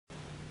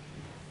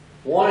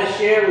I want to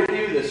share with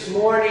you this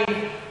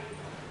morning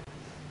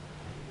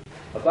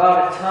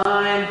about a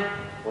time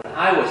when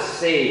I was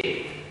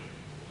saved,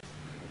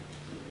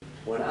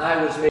 when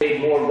I was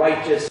made more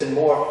righteous and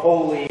more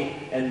holy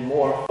and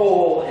more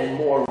whole and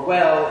more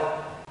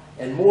well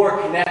and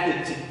more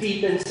connected to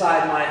deep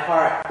inside my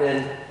heart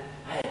than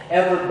I had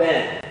ever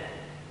been.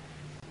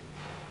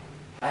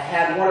 I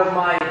had one of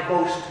my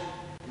most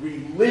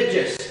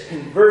religious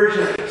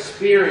conversion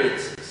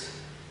experiences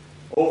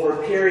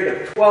over a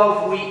period of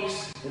 12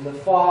 weeks in the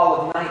fall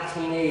of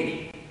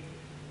 1980.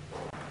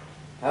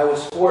 I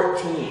was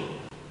 14.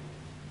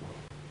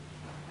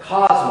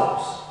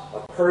 Cosmos, a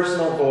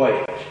personal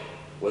voyage,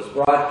 was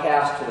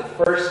broadcast for the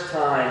first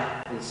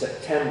time in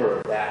September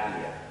of that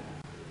year.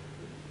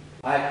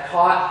 I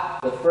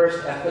caught the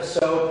first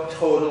episode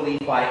totally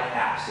by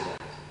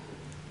accident,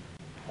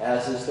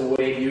 as is the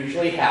way it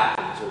usually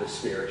happens with a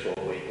spiritual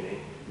awakening.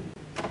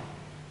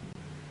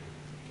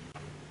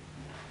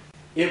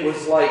 It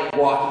was like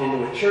walking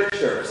into a church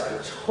service. I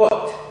was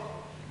hooked.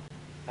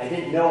 I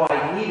didn't know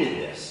I needed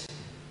this.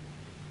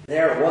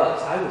 There it was.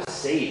 I was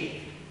saved.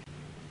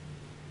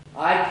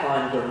 I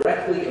climbed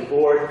directly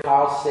aboard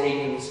Carl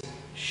Sagan's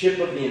ship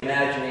of the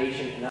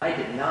imagination, and I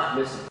did not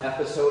miss an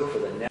episode for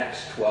the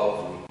next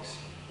 12 weeks.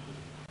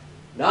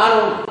 Not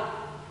only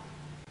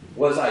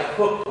was I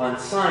hooked on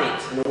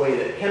science in a way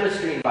that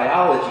chemistry and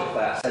biology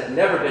class had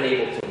never been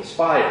able to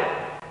inspire,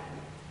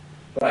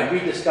 but I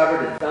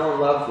rediscovered and fell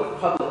in love with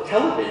public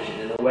television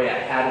in a way I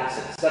hadn't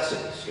since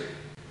Sesame Street.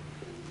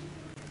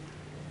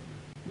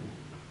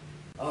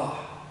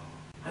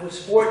 I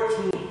was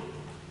 14.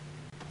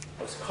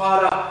 I was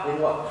caught up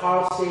in what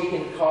Carl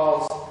Sagan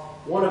calls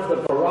one of the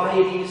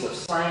varieties of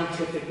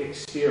scientific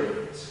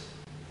experience.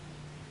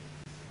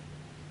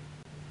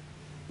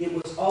 It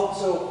was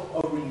also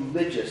a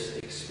religious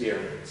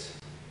experience.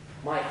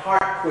 My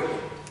heart quickened.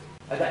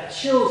 I got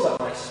chills up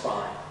my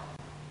spine.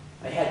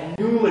 I had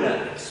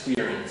noumena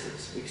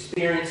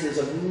experiences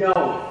of knowing,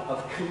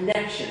 of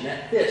connection,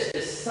 that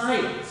this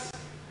science,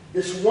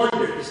 this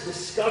wonder, this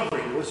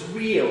discovery was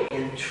real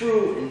and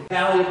true and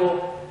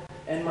valuable,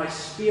 and my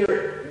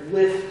spirit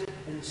lifted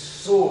and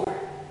soared.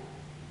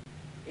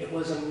 It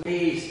was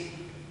amazing.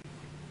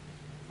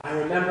 I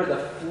remember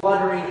the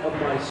fluttering of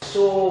my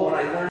soul when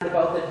I learned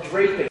about the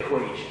Drake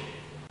equation.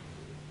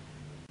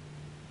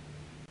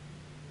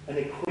 An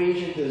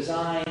equation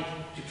designed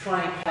to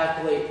try and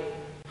calculate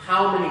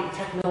how many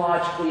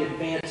technologically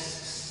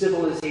advanced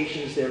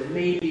civilizations there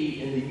may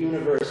be in the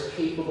universe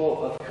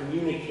capable of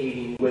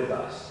communicating with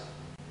us.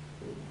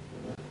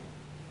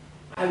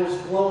 I was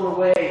blown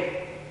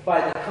away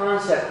by the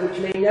concept, which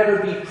may never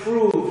be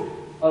proved,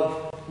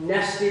 of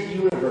nested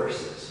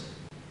universes,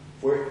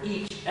 where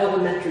each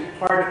elementary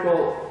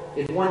particle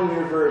in one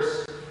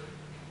universe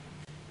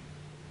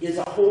is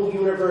a whole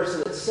universe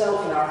in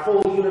itself, and our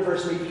whole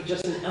universe may be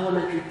just an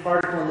elementary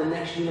particle in the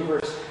next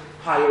universe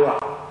higher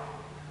up.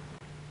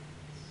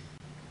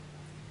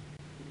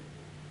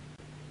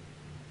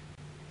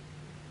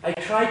 I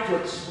tried to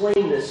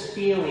explain this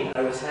feeling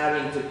I was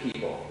having to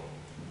people,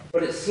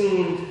 but it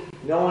seemed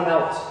no one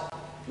else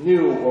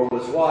knew or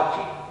was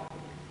watching.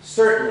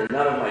 Certainly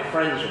none of my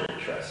friends were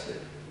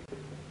interested.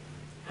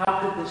 How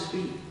could this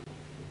be?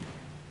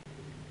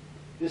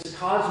 This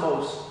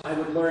cosmos, I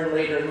would learn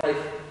later in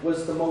life,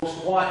 was the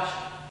most watched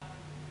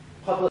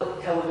public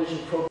television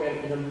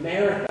program in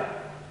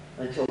America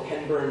until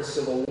Ken Burns'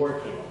 Civil War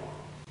came along.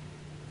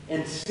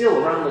 And still,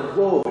 around the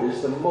globe, it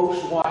is the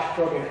most watched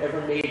program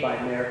ever made by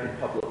American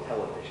public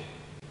television.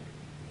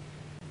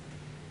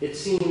 It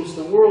seems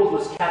the world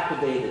was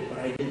captivated, but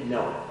I didn't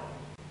know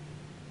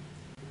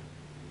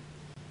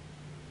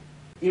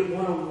it. It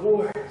won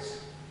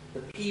awards,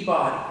 the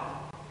Peabody,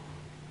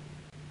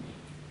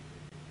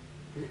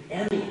 an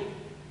Emmy.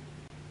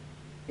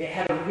 It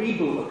had a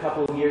reboot a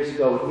couple of years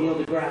ago with Neil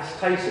deGrasse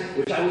Tyson,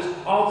 which I was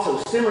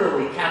also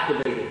similarly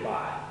captivated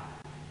by.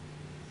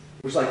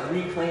 It was like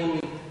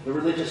reclaiming the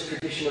religious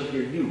tradition of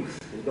your youth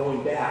and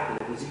going back,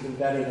 and it was even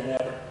better than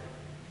ever.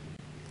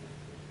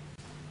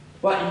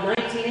 But in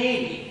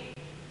 1980,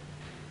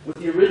 with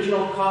the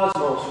original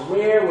Cosmos,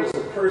 where was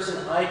the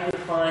person I could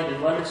find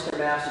in Leominster,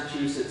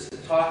 Massachusetts to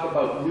talk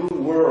about new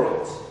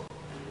worlds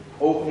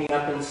opening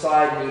up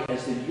inside me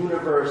as the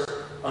universe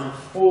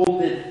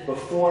unfolded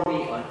before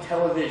me on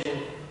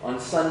television on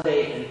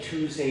Sunday and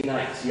Tuesday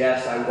nights?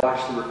 Yes, I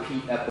watched the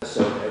repeat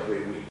episode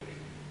every week.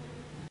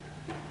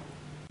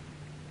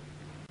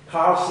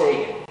 Carl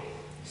Sagan,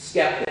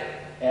 skeptic,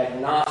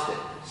 agnostic,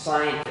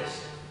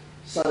 scientist,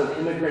 son of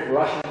immigrant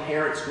Russian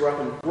parents, grew up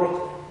in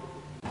Brooklyn.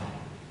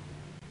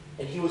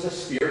 And he was a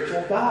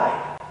spiritual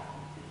guide.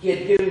 He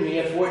had given me,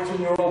 a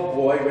 14-year-old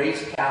boy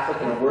raised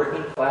Catholic in a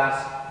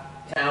working-class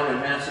town in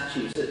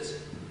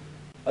Massachusetts,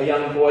 a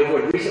young boy who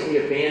had recently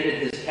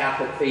abandoned his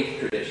Catholic faith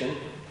tradition.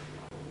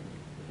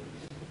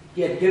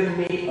 He had given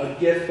me a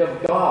gift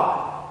of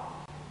God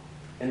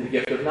and the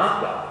gift of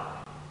not God.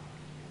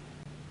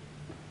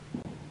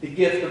 The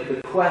gift of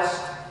the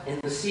quest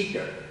and the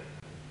seeker.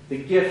 The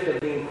gift of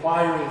the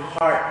inquiring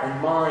heart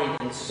and mind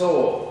and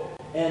soul.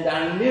 And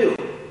I knew,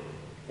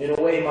 in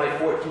a way way my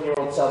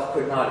 14-year-old self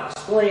could not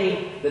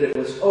explain that it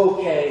was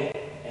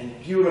okay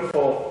and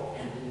beautiful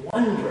and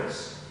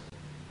wondrous.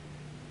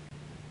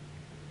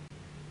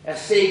 As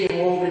Sagan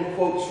wove in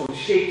quotes from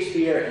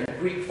Shakespeare and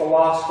Greek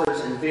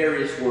philosophers and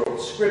various world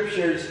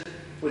scriptures,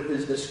 with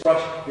his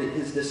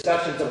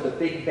discussions of the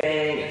Big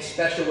Bang and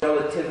special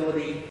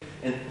relativity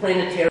and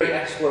planetary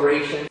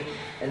exploration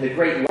and the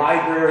great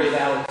library of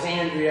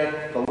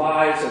Alexandria, the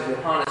lives of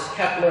Johannes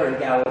Kepler and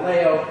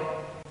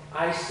Galileo,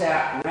 I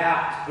sat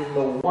wrapped in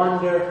the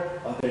wonder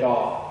of it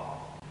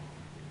all.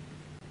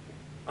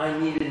 I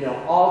needed no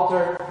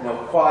altar, no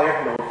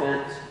choir, no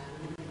offense,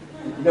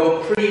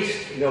 no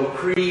priest, no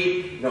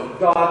creed, no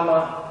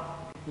dogma,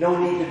 no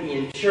need to be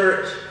in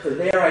church, for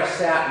there I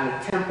sat in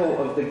the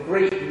temple of the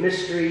great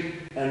mystery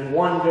and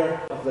wonder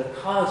of the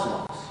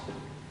cosmos.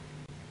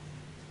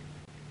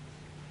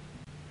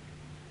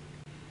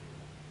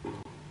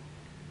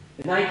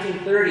 In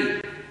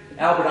 1930,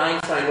 Albert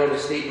Einstein wrote a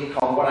statement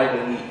called What I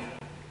Believe.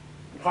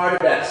 Part of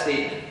that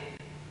statement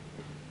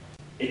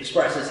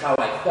expresses how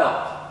I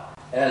felt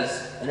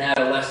as an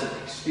adolescent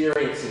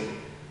experiencing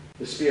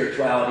the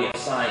spirituality of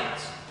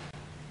science.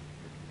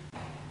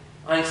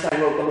 Einstein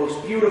wrote, the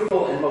most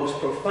beautiful and most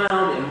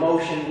profound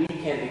emotion we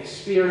can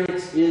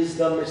experience is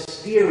the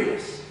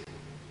mysterious.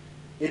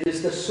 It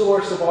is the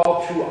source of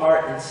all true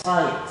art and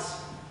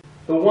science.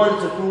 The one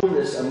to whom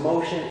this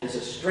emotion is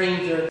a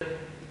stranger,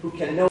 who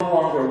can no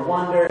longer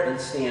wonder and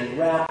stand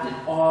wrapped in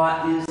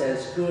awe, is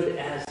as good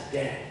as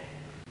dead.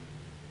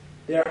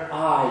 Their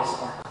eyes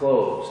are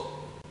closed.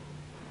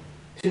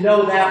 To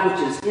know that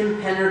which is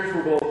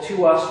impenetrable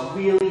to us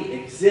really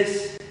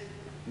exists,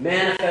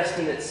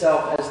 manifesting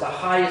itself as the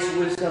highest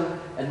wisdom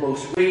and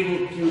most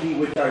radiant beauty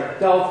which our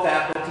dull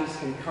faculties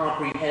can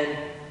comprehend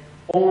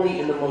only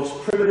in the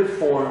most primitive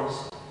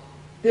forms,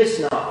 this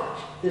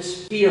knowledge,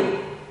 this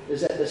feeling,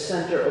 is at the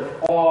center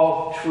of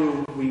all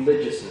true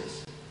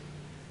religiousness.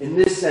 In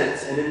this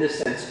sense, and in this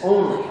sense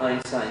only,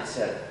 Einstein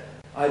said,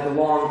 I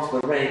belong to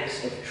the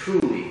ranks of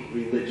truly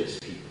religious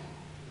people.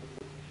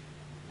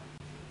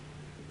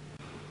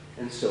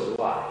 And so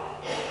do I.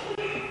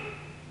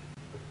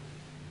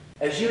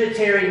 As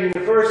Unitarian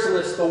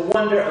Universalists, the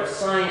wonder of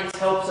science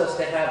helps us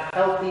to have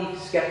healthy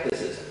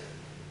skepticism,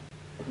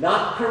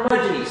 not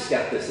curmudgeon-y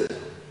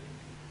skepticism.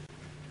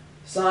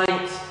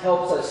 Science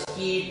helps us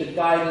heed the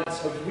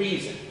guidance of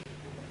reason.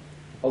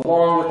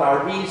 Along with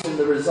our reason,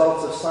 the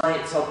results of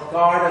science help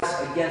guard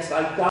us against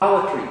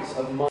idolatries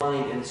of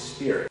mind and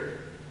spirit.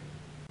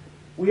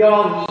 We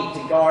all need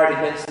to guard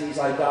against these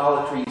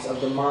idolatries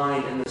of the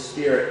mind and the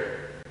spirit,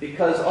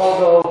 because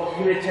although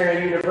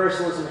Unitarian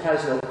Universalism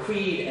has no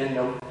creed and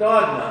no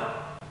dogma,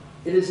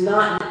 it is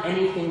not an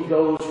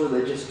anything-goes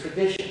religious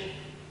tradition.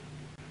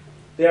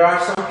 There are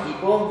some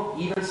people,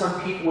 even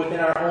some people within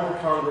our own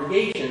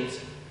congregations,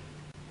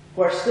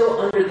 who are still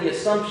under the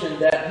assumption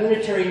that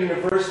Unitarian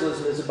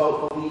Universalism is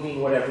about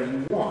believing whatever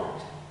you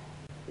want.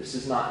 This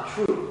is not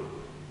true.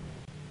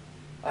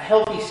 A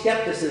healthy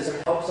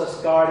skepticism helps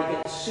us guard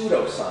against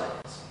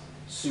pseudoscience,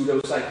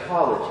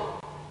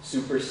 pseudopsychology,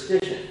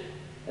 superstition,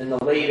 and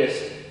the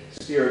latest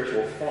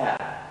spiritual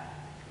fad.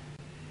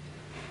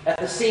 At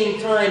the same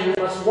time,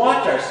 we must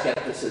watch our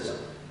skepticism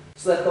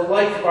so that the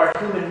life of our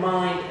human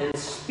mind and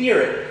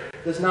spirit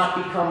does not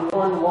become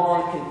one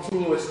long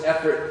continuous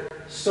effort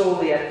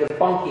solely at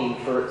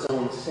debunking for its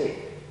own sake.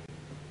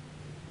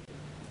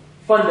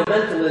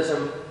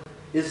 Fundamentalism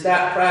is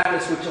that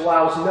practice which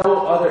allows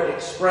no other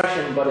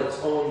expression but its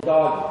own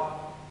dogma.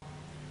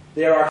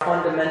 There are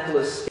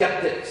fundamentalist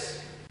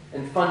skeptics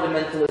and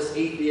fundamentalist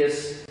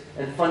atheists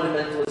and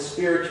fundamentalist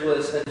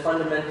spiritualists and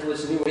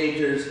fundamentalist New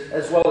Agers,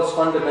 as well as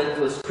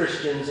fundamentalist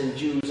Christians and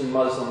Jews and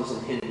Muslims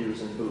and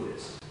Hindus and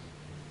Buddhists.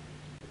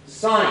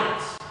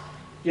 Science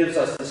gives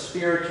us the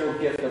spiritual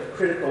gift of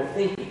critical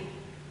thinking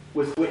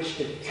with which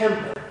to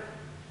temper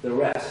the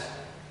rest.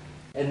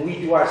 And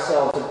we do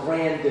ourselves a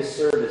grand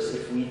disservice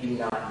if we do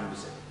not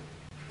use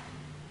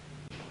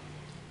it.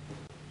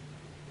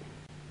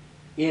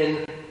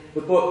 In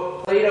the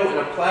book, Plato and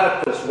a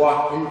Platypus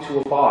Walk into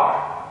a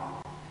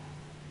Bar,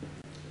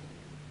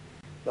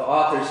 the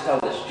authors tell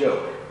this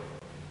joke.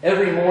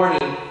 Every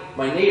morning,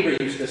 my neighbor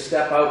used to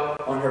step out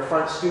on her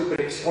front stoop and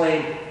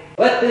exclaim,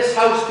 "Let this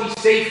house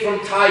be safe from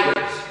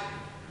tigers."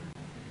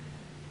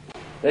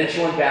 Then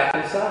she went back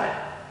inside.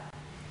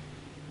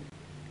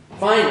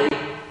 Finally,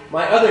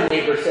 my other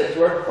neighbor said to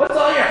her, "What's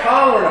all your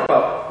hollering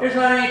about? There's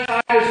not any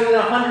tigers within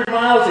 100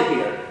 miles of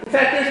here. In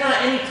fact, there's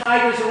not any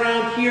tigers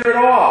around here at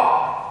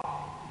all."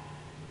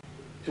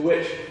 To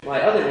which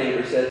my other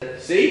neighbor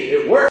said, "See,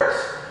 it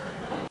works.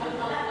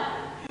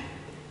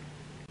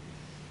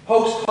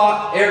 Post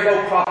hoc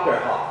ergo propter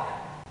hoc.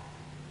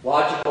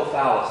 Logical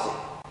fallacy.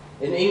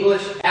 In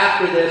English,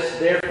 after this,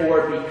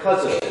 therefore,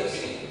 because of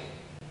this.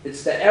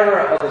 It's the error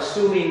of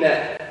assuming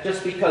that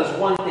just because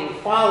one thing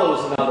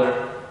follows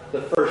another,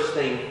 the first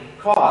thing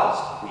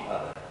caused the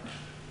other.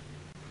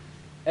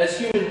 As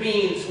human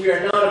beings, we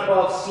are not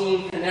above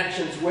seeing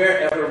connections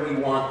wherever we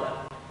want them.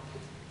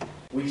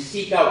 We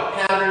seek out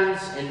patterns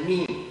and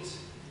meanings.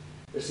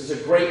 This is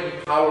a great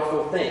and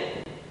powerful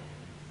thing.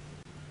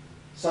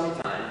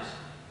 Sometimes,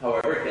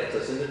 however, it gets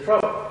us into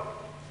trouble.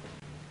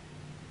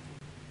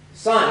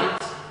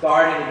 Science,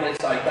 guarding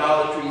against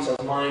idolatries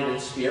of mind and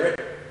spirit,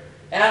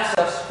 asks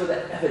us for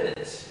the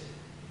evidence.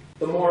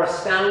 The more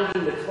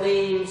astounding the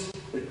claims,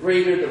 the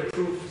greater the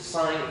proof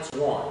science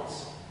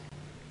wants.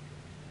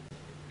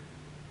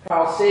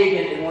 Carl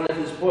Sagan, in one of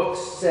his books,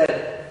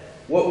 said,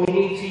 "What we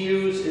need to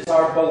use is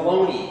our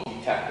baloney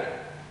detector."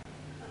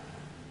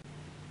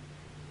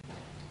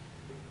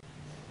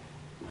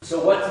 So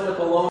what's in the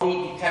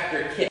baloney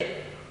detector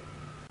kit?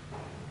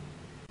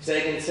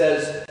 Sagan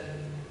says,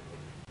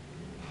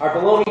 our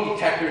baloney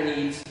detector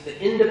needs the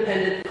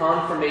independent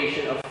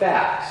confirmation of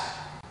facts,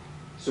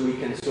 so we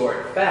can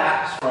sort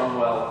facts from,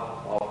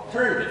 well,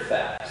 alternative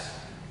facts.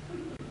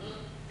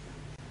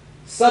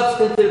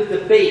 Substantive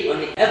debate on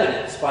the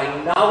evidence by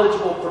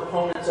knowledgeable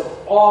proponents of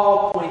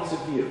all points of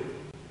view.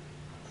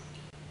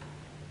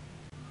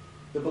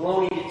 The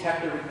baloney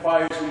detector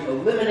requires we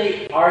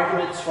eliminate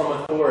arguments from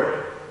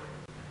authority.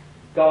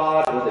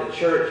 God or the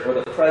church or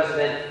the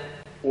president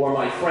or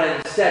my friend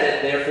said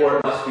it, therefore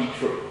it must be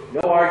true.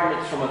 No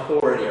arguments from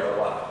authority are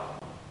allowed.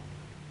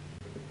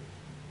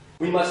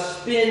 We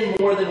must spin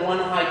more than one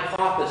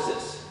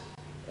hypothesis.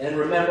 And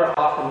remember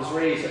Occam's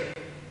razor,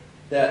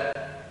 that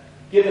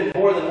given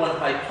more than one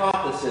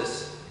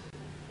hypothesis,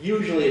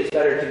 usually it's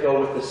better to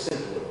go with the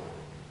simpler one.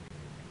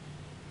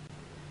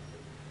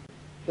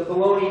 The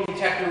baloney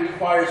detector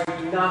requires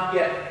we do not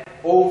get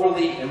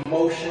overly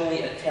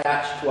emotionally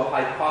attached to a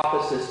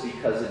hypothesis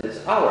because it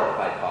is our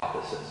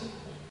hypothesis.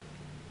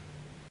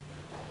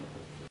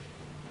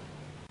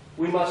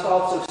 We must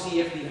also see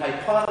if the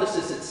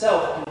hypothesis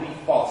itself can be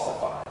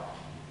falsified.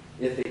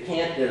 If it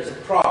can't, there's a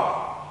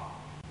problem.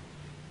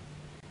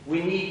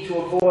 We need to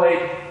avoid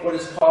what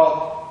is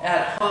called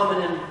ad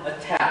hominem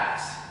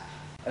attacks,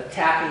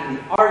 attacking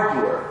the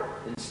arguer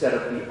instead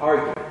of the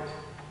argument.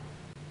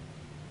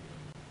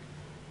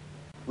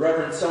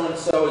 Reverend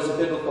so-and-so is a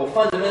biblical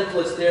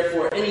fundamentalist,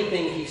 therefore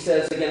anything he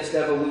says against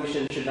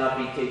evolution should not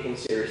be taken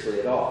seriously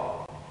at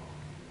all.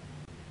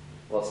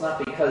 Well, it's not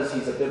because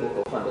he's a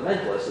biblical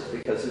fundamentalist, it's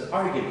because his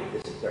argument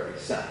isn't very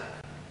sound.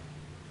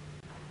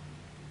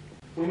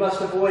 We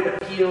must avoid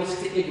appeals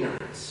to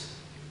ignorance.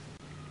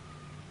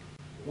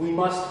 We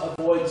must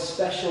avoid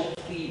special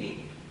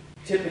pleading,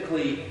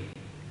 typically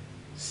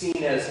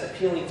seen as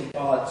appealing to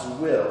God's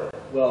will.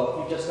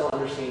 Well, you just don't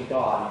understand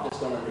God, you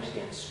just don't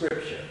understand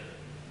Scripture.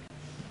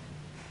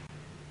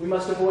 We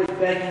must avoid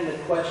begging the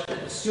question,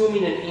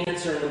 assuming an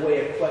answer in the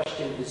way a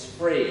question is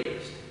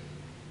phrased.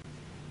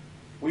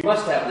 We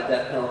must have the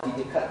death penalty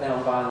to cut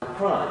down violent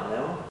crime,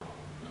 no?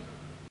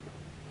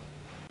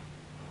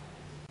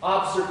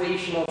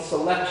 Observational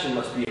selection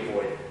must be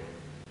avoided.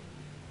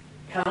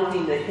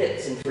 Counting the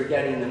hits and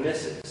forgetting the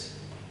misses.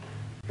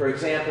 For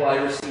example, I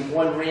received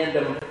one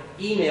random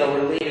email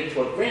related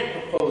to a grant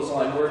proposal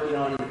I'm working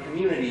on in the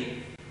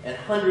community, and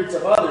hundreds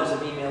of others of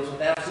emails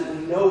with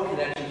absolutely no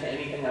connection to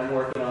anything I'm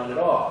working on at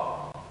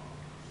all.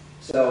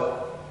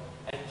 So,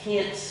 I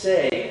can't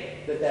say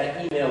that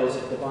that email was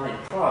a divine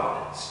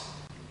providence.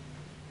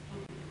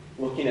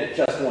 Looking at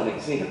just one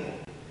example.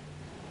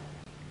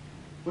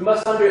 We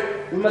must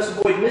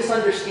avoid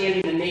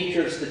misunderstanding the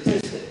nature of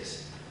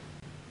statistics,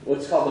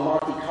 what's called the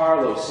Monte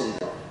Carlo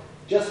syndrome.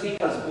 Just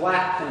because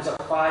black comes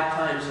up 5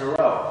 times in a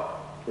row,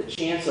 the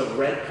chance of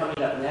red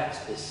coming up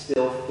next is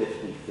still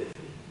 50-50.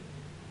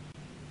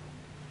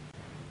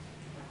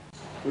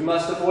 We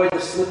must avoid the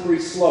slippery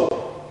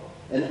slope,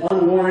 an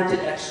unwarranted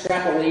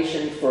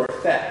extrapolation for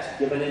effect.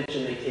 Give an inch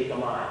and they take a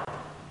mile.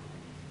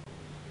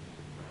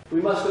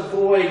 We must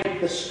avoid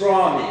the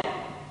straw man,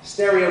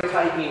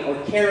 stereotyping or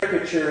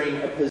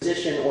caricaturing a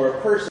position or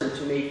a person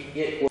to make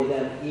it or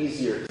them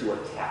easier to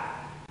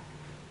attack.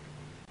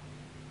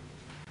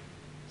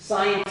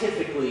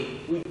 Scientifically,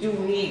 we do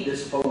need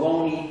this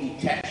baloney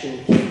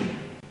detection kit.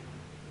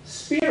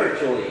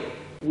 Spiritually,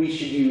 we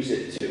should use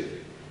it too.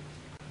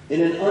 In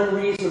an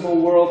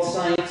unreasonable world,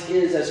 science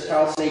is, as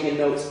Carl Sagan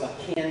notes, a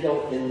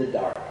candle in the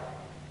dark.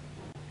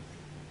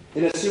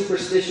 In a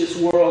superstitious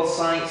world,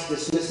 science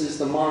dismisses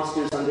the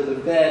monsters under the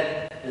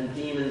bed and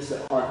demons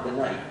that haunt the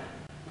night.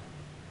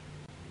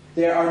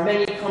 There are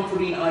many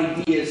comforting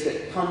ideas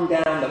that come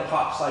down the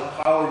pop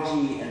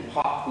psychology and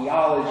pop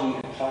theology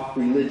and pop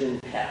religion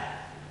path.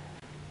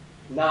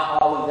 Not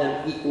all of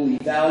them equally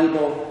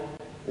valuable,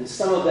 and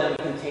some of them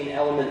contain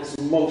elements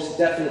most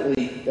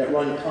definitely that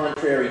run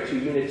contrary to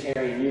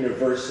Unitarian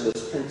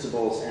Universalist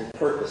principles and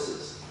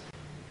purposes.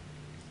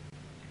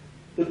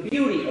 The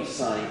beauty of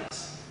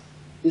science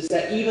is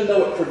that even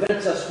though it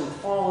prevents us from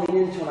falling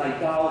into an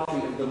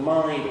idolatry of the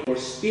mind or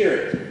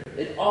spirit,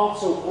 it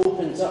also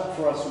opens up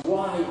for us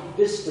wide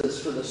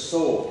vistas for the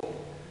soul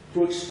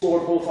to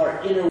explore both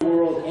our inner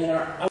world and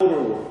our outer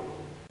world.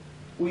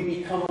 We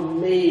become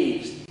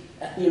amazed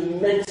at the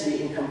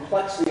immensity and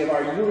complexity of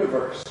our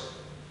universe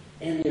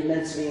and the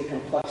immensity and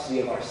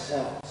complexity of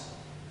ourselves.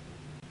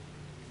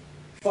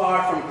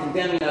 Far from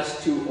condemning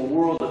us to a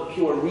world of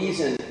pure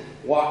reason,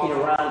 walking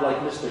around like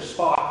Mr.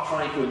 Spock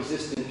trying to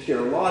exist in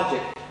pure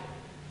logic,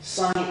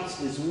 science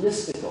is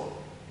mystical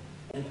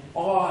and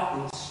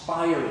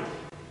awe-inspiring.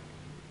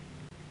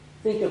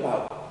 Think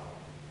about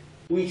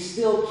it. We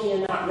still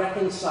cannot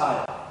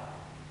reconcile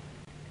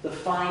the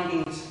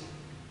findings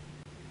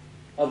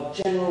of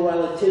general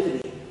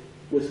relativity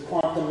with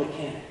quantum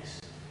mechanics.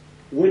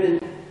 When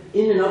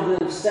in and of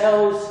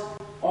themselves,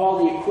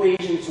 all the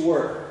equations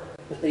work,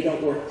 but they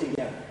don't work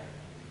together.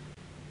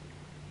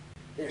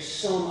 There's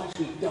so much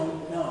we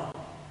don't know.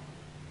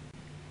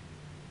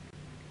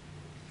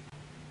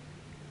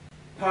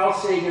 Carl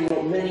Sagan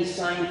wrote many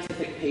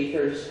scientific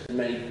papers and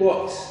many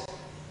books,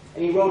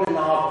 and he wrote a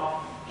novel.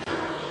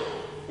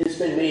 It's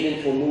been made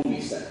into a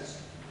movie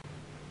since.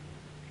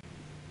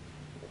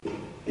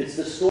 It's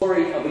the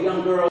story of a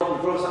young girl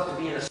who grows up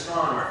to be an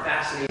astronomer,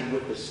 fascinated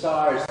with the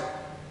stars,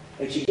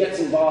 and she gets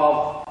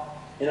involved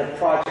in a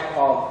project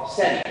called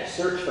SETI,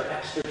 Search for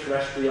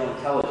Extraterrestrial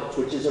Intelligence,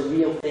 which is a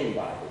real thing,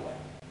 by the way,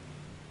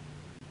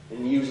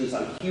 and uses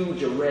a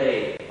huge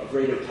array of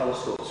radio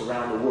telescopes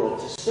around the world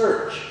to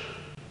search,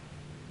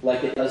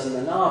 like it does in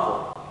the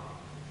novel,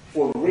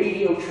 for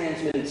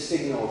radio-transmitted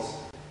signals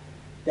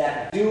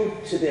that, due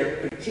to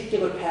their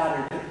particular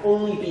pattern, can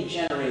only be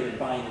generated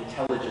by an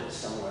intelligence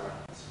somewhere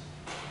else.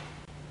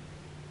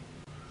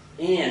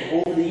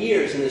 And over the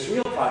years in this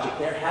real project,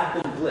 there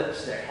have been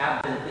blips. There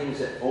have been things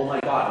that, oh my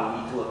God,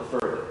 we need to look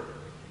further.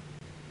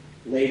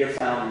 Later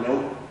found,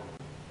 nope,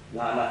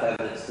 not enough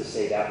evidence to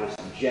say that was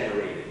a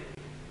generated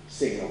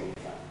signal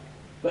we found.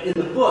 But in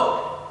the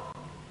book,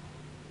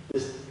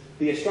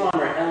 the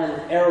astronomer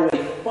Ellen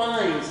Arroway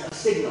finds a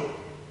signal.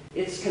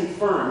 It's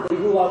confirmed. They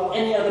rule out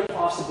any other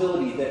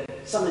possibility that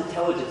some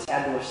intelligence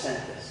had to have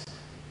sent this.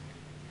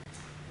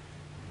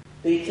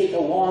 They take a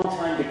long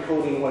time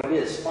decoding what it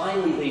is.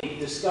 Finally, they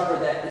discover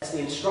that it's the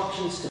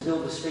instructions to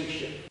build a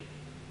spaceship.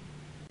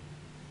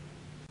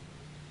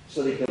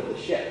 So they build the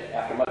ship.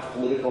 After much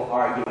political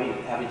arguing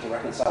and having to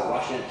reconcile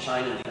Russia and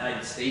China and the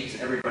United States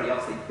and everybody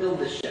else, they build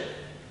the ship.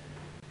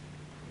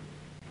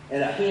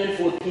 And a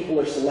handful of people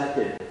are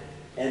selected.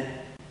 And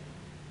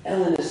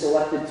Ellen is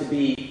selected to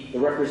be the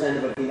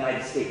representative of the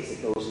United States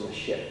that goes in the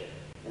ship.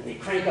 And they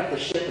crank up the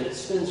ship and it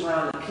spins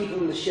around. The people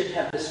in the ship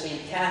have this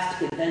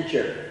fantastic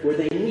adventure where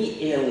they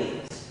meet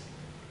aliens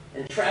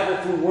and travel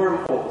through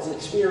wormholes and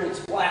experience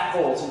black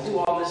holes and do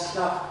all this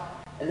stuff.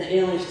 And the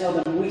aliens tell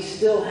them, we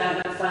still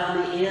haven't found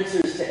the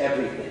answers to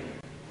everything.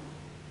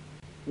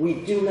 We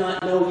do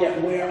not know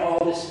yet where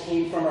all this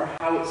came from or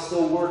how it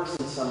still works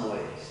in some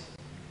ways.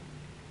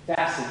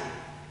 Fascinating.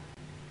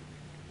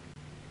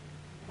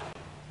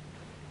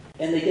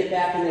 And they get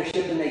back in their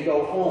ship and they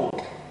go home.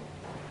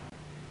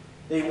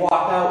 They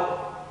walk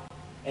out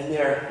and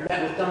they're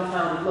met with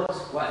dumbfounded looks.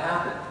 What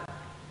happened?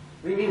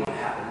 What do you mean what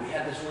happened? We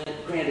had this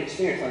grand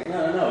experience. Like,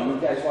 no,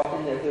 you guys walked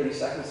in there 30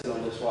 seconds ago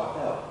and just walked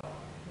out.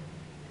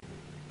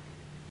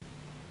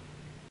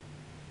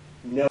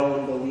 No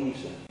one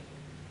believes them.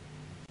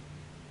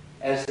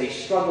 As they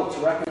struggle to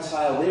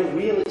reconcile their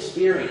real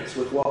experience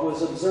with what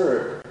was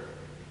observed,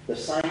 the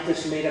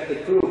scientists who made up the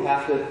crew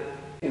have to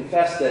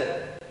confess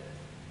that,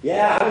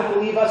 yeah, I don't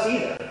believe us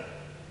either.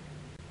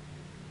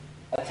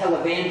 A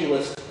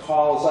televangelist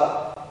calls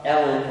up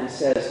Ellen and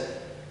says,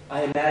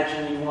 I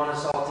imagine you want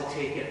us all to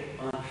take it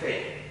on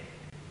faith.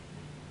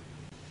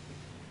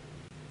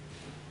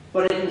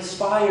 But it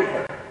inspired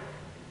her,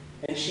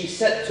 and she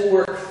set to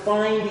work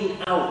finding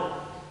out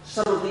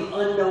some of the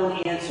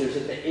unknown answers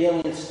that the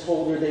aliens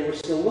told her they were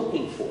still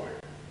looking for.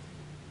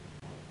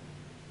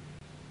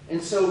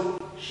 And so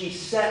she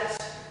sets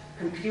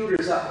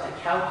computers up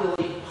to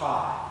calculate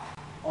pi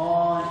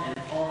on and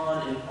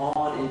on and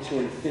on into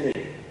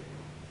infinity.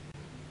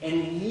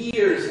 And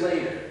years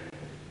later,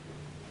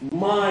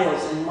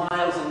 miles and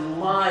miles and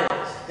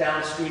miles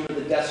downstream of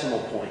the decimal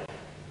point,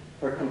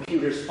 her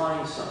computers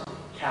find something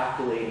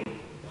calculating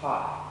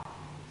pi.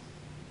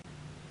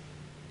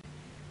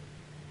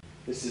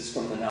 This is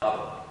from the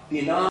novel. The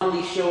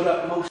anomaly showed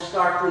up most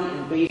starkly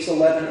in base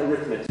 11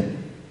 arithmetic,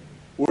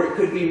 where it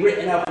could be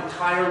written out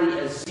entirely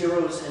as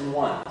zeros and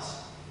ones.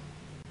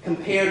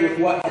 Compared with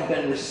what had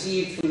been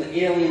received from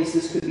the aliens,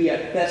 this could be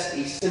at best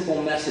a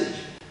simple message,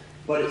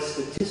 but its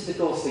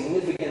statistical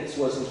significance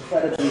was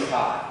incredibly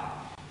high.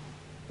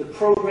 The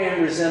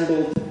program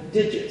resembled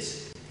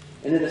digits,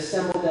 and it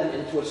assembled them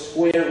into a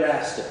square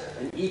raster,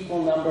 an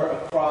equal number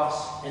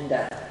across and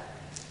down.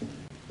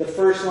 The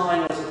first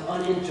line was an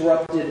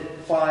uninterrupted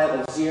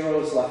file of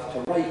zeros left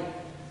to right.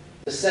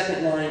 The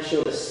second line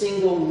showed a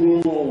single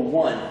numeral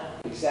 1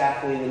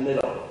 exactly in the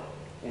middle,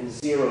 and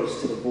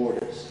zeros to the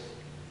borders,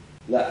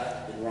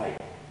 left and right.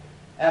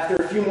 After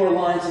a few more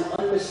lines, an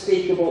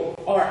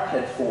unmistakable arc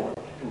had formed,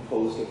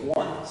 composed of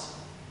ones.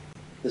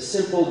 The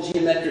simple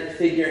geometric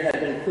figure had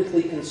been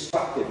quickly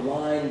constructed,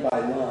 line by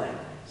line,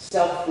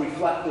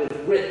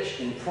 self-reflective, rich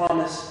in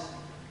promise.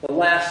 The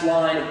last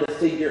line of the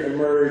figure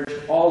emerged,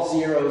 all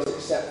zeros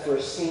except for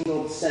a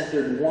single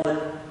centered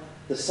 1.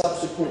 The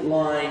subsequent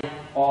line,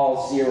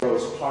 all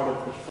zeros, part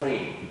of the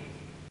frame.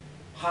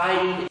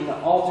 Hiding in the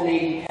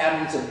alternating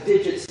patterns of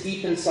digits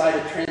deep inside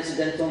a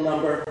transcendental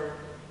number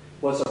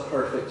was a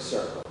perfect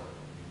circle.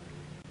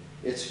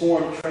 Its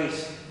form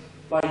traced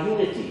by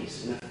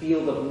unities in a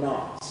field of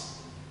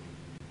knots.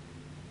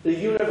 The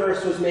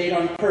universe was made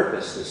on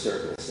purpose, the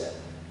circle said.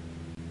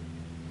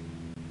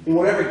 In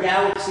whatever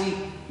galaxy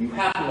you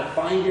happen to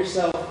find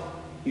yourself,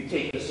 you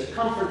take the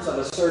circumference of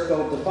a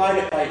circle, divide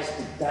it by its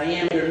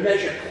diameter,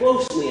 measure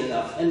closely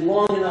enough and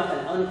long enough,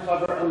 and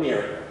uncover a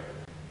miracle.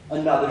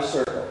 Another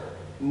circle,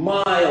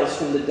 miles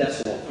from the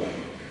decimal point.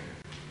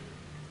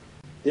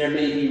 There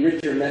may be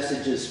richer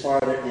messages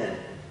farther in.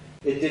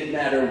 It didn't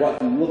matter what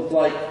you look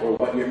like or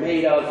what you're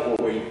made of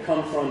or where you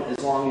come from, as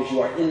long as you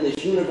are in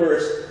this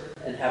universe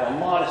and have a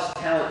modest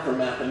talent for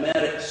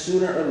mathematics,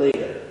 sooner or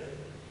later,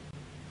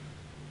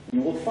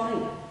 you will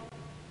find it.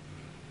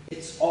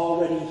 It's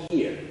already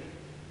here,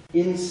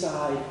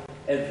 inside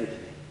everything.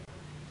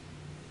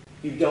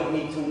 You don't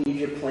need to leave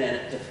your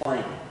planet to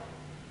find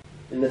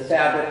it. In the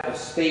fabric of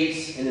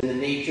space and in the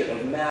nature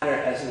of matter,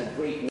 as in a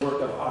great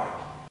work of art,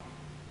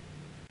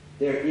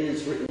 there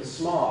is written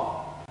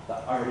small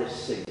the artist's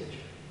signature.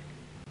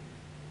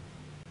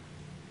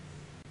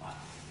 A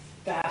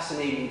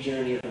fascinating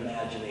journey of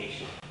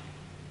imagination,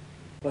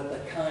 but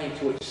the kind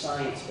to which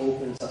science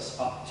opens us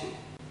up to.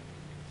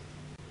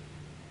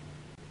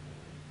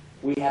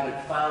 We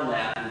haven't found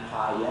that in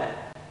pi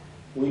yet.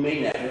 We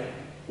may never.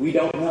 We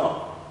don't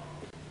know.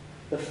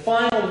 The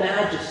final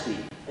majesty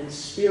and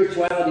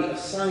spirituality of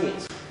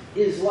science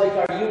is like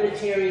our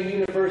Unitarian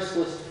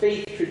Universalist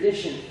faith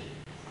tradition.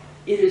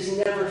 It is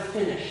never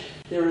finished.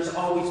 There is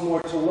always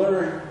more to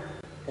learn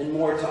and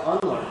more to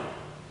unlearn.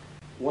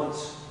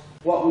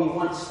 What we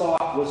once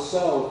thought was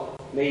so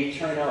may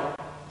turn out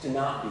to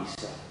not be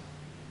so.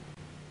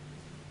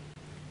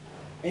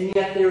 And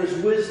yet there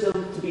is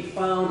wisdom to be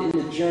found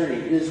in the journey.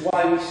 It is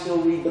why we still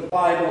read the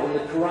Bible and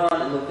the Quran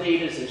and the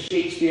Vedas and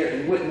Shakespeare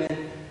and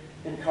Whitman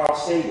and Carl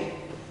Sagan.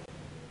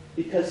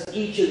 Because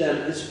each of them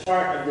is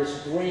part of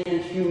this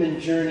grand human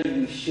journey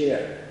we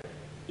share.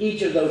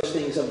 Each of those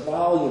things a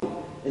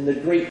volume in the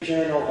great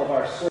journal of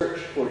our search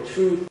for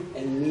truth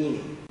and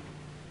meaning.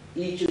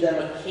 Each of them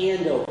a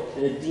candle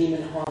in a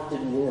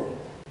demon-haunted world.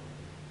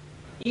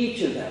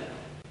 Each of them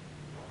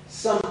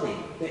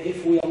something that,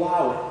 if we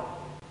allow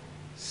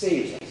it,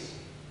 saves us.